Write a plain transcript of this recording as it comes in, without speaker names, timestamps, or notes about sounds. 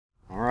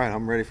right,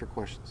 I'm ready for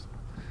questions.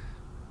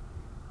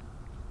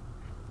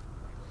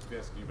 Just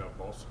asking you about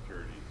ball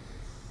security.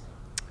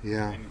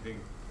 Yeah.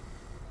 Anything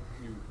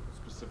you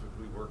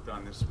specifically worked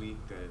on this week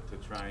to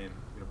try and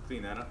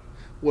clean that up?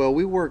 Well,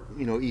 we work,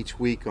 each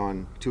week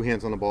on two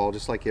hands on the ball,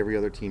 just like every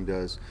other team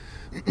does.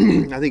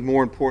 I think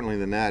more importantly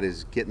than that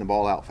is getting the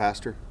ball out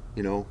faster,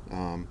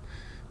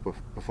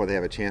 before they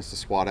have a chance to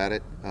swat at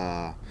it.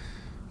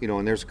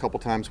 And there's a couple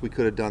times we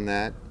could have done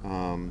that.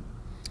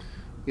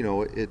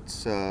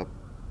 It's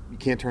you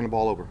can't turn the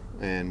ball over,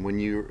 and when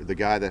you're the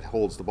guy that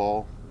holds the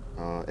ball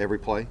every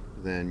play,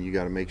 then you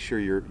got to make sure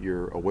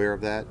you're aware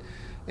of that.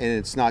 And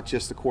it's not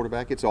just the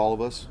quarterback; it's all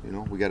of us.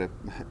 We got to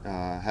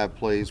have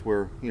plays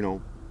where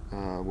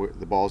where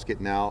the ball's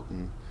getting out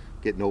and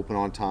getting open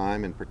on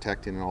time and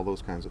protecting and all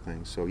those kinds of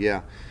things. So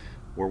yeah,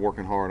 we're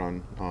working hard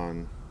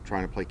on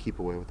trying to play keep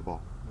away with the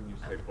ball. When you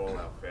say ball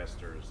out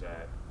faster, is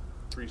that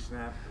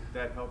pre-snap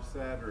that helps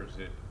that, or is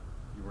it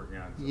you working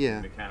on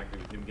something mechanically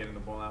with him getting the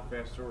ball out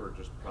faster, or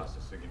just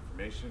processing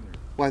information? Or?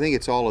 Well, I think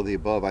it's all of the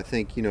above. I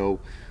think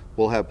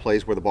we'll have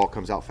plays where the ball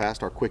comes out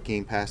fast, our quick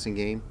game passing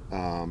game.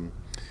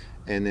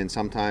 And then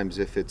sometimes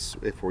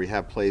if we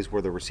have plays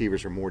where the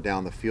receivers are more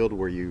down the field,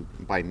 where you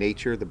by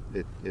nature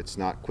it's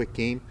not quick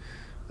game,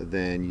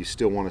 then you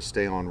still want to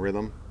stay on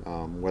rhythm.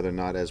 Whether or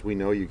not, as we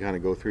know, you kind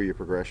of go through your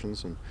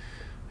progressions, and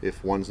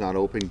if one's not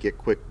open,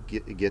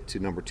 get to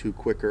number two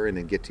quicker, and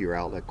then get to your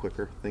outlet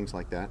quicker, things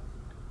like that.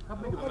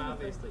 I'm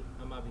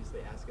obviously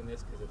asking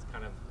this because it's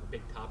kind of a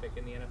big topic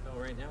in the NFL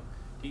right now.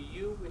 Do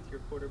you, with your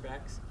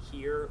quarterbacks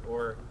here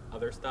or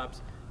other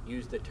stops,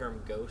 use the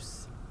term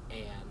ghosts,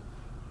 and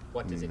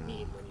what does it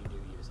mean when you do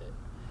use it?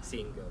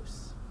 Seeing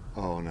ghosts.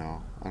 Oh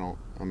no, I don't.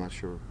 I'm not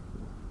sure.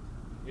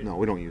 No,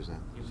 we don't use that.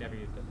 You've never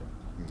used that term.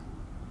 No.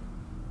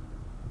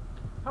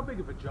 How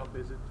big of a jump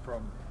is it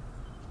from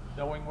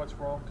knowing what's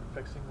wrong to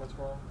fixing what's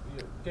wrong?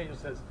 Daniel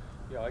says,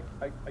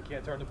 I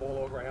can't turn the ball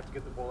over. I have to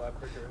get the ball out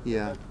quicker.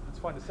 Yeah. It's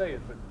fine to say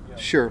it, but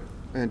Sure,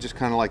 and just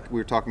kind of like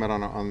we were talking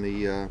about on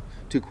the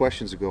 2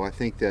 questions ago, I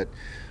think that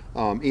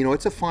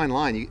it's a fine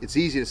line. It's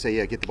easy to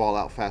say, get the ball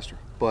out faster,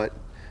 but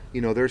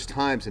there's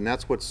times, and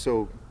that's what's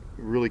so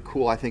really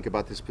cool I think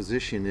about this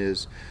position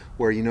is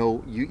where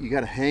you got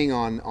to hang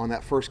on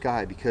that first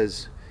guy,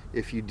 because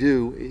if you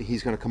do,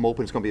 he's going to come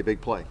open. It's going to be a big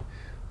play,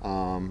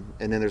 and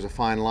then there's a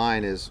fine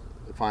line of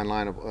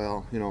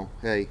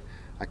hey,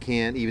 I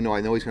can't, even though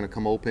I know he's going to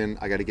come open,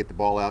 I got to get the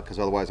ball out because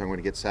otherwise I'm going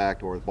to get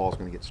sacked or the ball's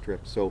going to get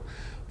stripped. So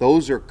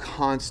those are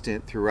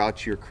constant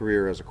throughout your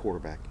career as a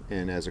quarterback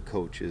and as a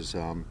coach.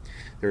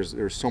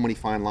 There's so many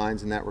fine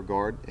lines in that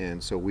regard,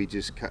 and so we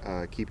just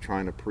keep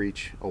trying to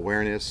preach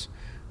awareness.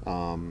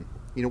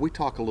 We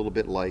talk a little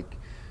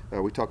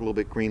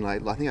bit green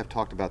light. I think I've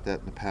talked about that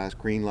in the past.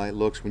 Green light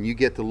looks, when you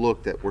get the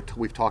look that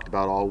we've talked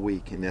about all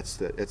week, and it's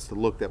the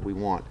look that we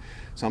want.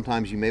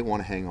 Sometimes you may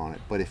want to hang on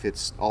it, but if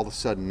it's all of a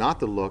sudden not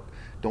the look,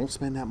 don't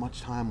spend that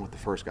much time with the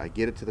first guy.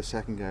 Get it to the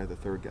second guy or the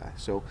third guy.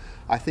 So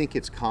I think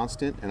it's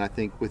constant, and I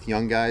think with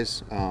young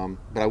guys,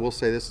 but I will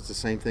say this: it's the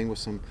same thing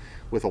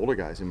with older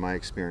guys in my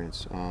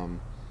experience.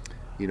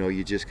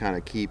 You just kind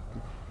of keep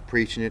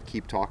preaching it,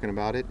 keep talking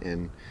about it,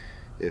 and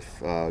if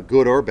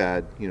good or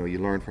bad, you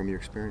learn from your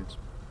experience.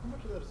 How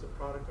much of that is the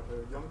product of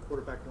a young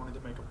quarterback wanting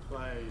to make a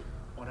play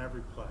on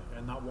every play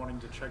and not wanting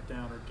to check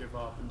down or give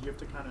up? And do you have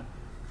to kind of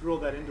drill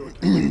that into a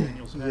kid like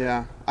Daniel's head?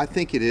 Yeah, I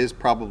think it is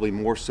probably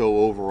more so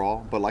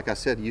overall. But like I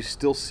said, you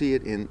still see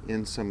it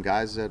in some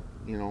guys that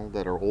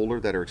that are older,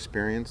 that are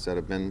experienced, that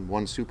have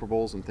won Super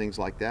Bowls and things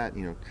like that.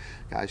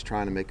 Guys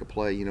trying to make a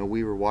play.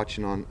 We were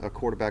watching on a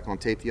quarterback on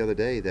tape the other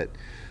day that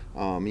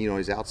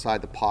he's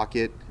outside the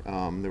pocket.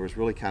 There was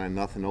really kind of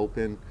nothing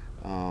open.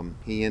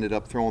 He ended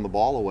up throwing the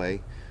ball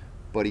away,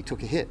 but he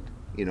took a hit,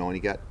 and he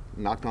got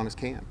knocked on his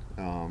can.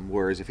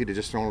 Whereas if he'd have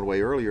just thrown it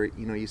away earlier,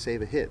 you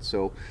save a hit.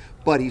 So,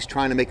 but he's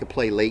trying to make a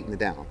play late in the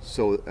down.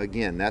 So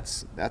again,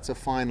 that's a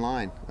fine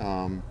line.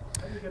 How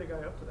do you get a guy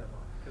up to that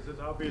line? Because it's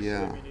obviously,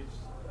 I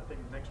think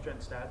Next Gen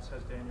Stats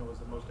has Daniel as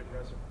the most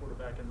aggressive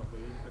quarterback in the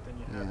league, but then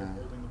you have him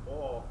holding the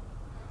ball.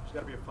 There's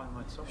got to be a fine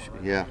line somewhere,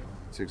 right? Yeah,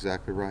 that's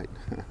exactly right.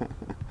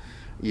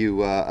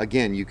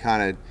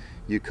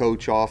 You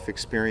coach off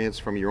experience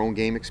from your own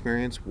game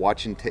experience,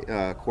 watching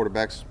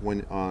quarterbacks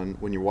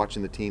when you're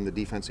watching the team, the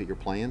defense that you're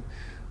playing.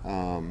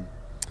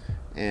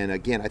 And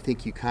again, I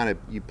think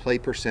you play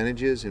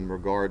percentages in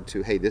regard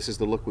to, hey, this is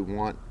the look we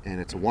want, and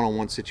it's a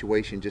one-on-one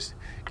situation. Just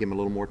give them a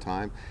little more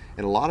time.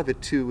 And a lot of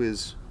it too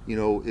is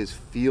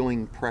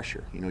feeling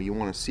pressure. You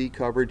want to see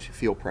coverage,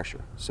 feel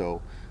pressure.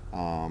 So.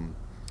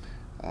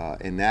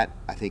 And that,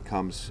 I think,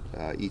 comes,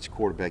 each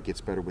quarterback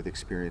gets better with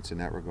experience in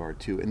that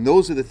regard, too. And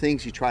those are the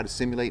things you try to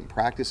simulate and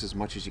practice as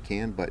much as you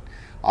can, but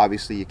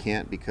obviously you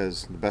can't,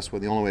 because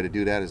the only way to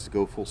do that is to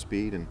go full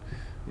speed, and,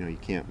 you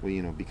can't,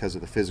 because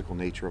of the physical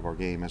nature of our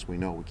game, as we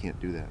know, we can't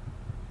do that.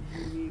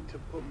 You need to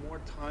put more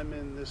time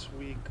in this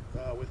week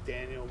with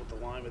Daniel, with the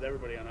line, with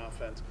everybody on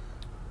offense.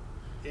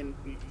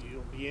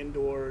 You'll be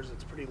indoors.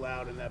 It's pretty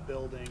loud in that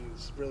building.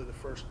 It's really the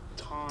first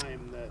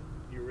time that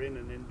you're in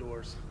an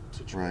indoors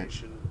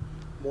situation.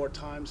 Right. more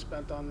time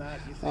spent on that,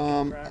 you think,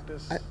 in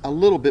practice? A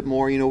little bit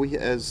more. You know,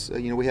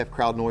 we have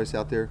crowd noise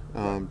out there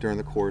during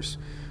the course,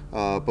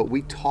 but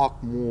we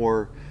talk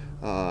more,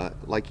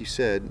 like you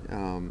said,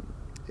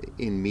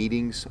 in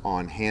meetings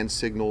on hand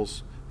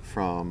signals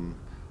from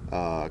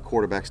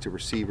quarterbacks to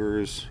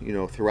receivers. You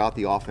know, throughout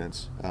the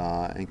offense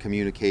and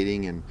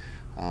communicating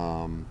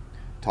and.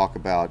 Talk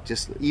about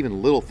just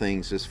even little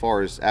things as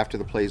far as after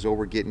the play's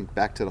over, getting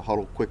back to the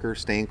huddle quicker,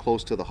 staying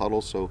close to the huddle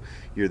so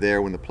you're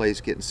there when the play's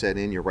getting set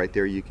in, you're right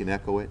there, you can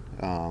echo it.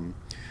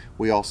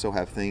 We also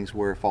have things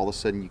where if all of a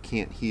sudden you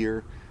can't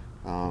hear,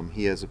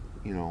 he has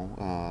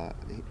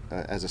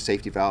as a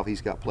safety valve,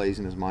 he's got plays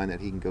in his mind that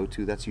he can go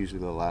to. That's usually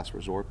the last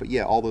resort. But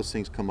yeah, all those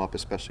things come up,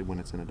 especially when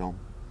it's in a dome.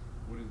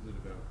 What is it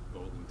about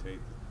Golden Tate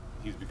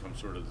that he's become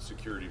sort of the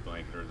security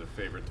blanket or the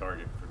favorite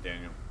target for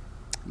Daniel?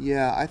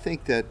 Yeah, I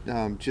think that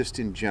just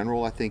in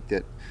general, I think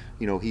that,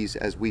 you know, he's,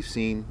 as we've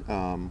seen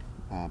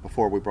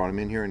before we brought him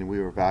in here and we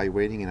were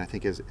evaluating, and I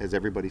think as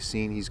everybody's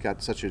seen, he's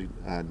got such a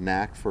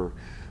knack for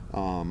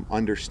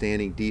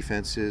understanding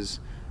defenses,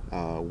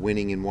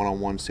 winning in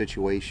one-on-one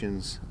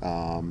situations,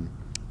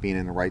 being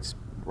in the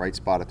right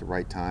spot at the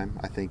right time.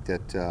 I think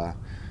that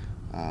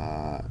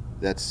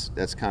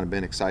that's kind of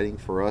been exciting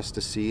for us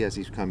to see as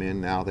he's come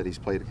in now that he's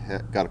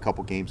got a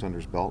couple games under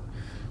his belt.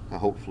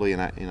 Hopefully,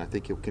 and I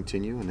think he'll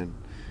continue, and then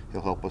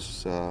he'll help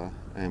us,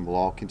 and we'll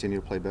all continue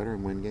to play better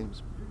and win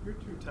games. Your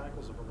 2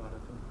 tackles have about, I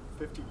think,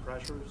 50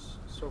 pressures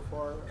so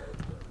far.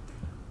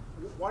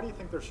 Why do you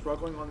think they're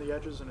struggling on the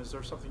edges, and is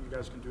there something you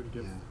guys can do to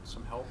give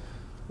some help?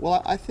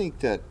 Well, I think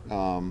that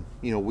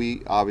you know,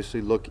 we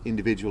obviously look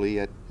individually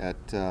at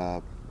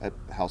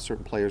how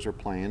certain players are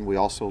playing. We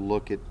also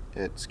look at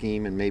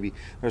scheme, and maybe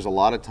there's a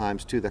lot of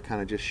times too that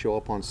kind of just show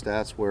up on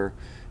stats where,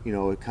 you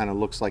know, it kind of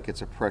looks like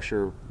it's a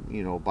pressure,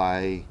 you know,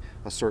 by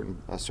a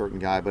certain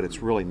guy, but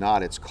it's really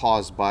not. It's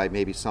caused by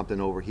maybe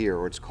something over here,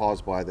 or it's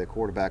caused by the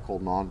quarterback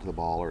holding on to the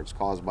ball, or it's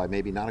caused by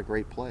maybe not a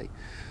great play.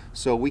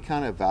 So we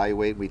kind of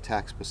evaluate, we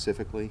attack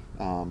specifically.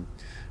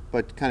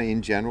 But kind of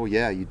in general,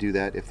 yeah, you do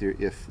that if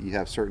you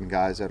have certain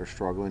guys that are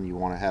struggling, you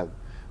want to have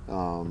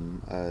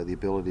the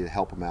ability to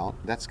help them out.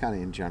 That's kind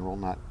of in general,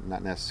 not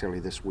necessarily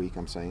this week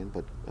I'm saying,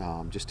 but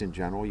just in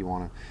general, you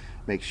want to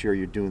make sure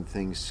you're doing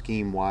things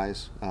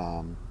scheme-wise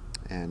and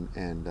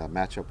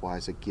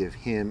matchup-wise that give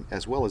him,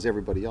 as well as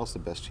everybody else, the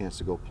best chance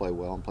to go play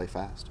well and play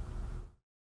fast.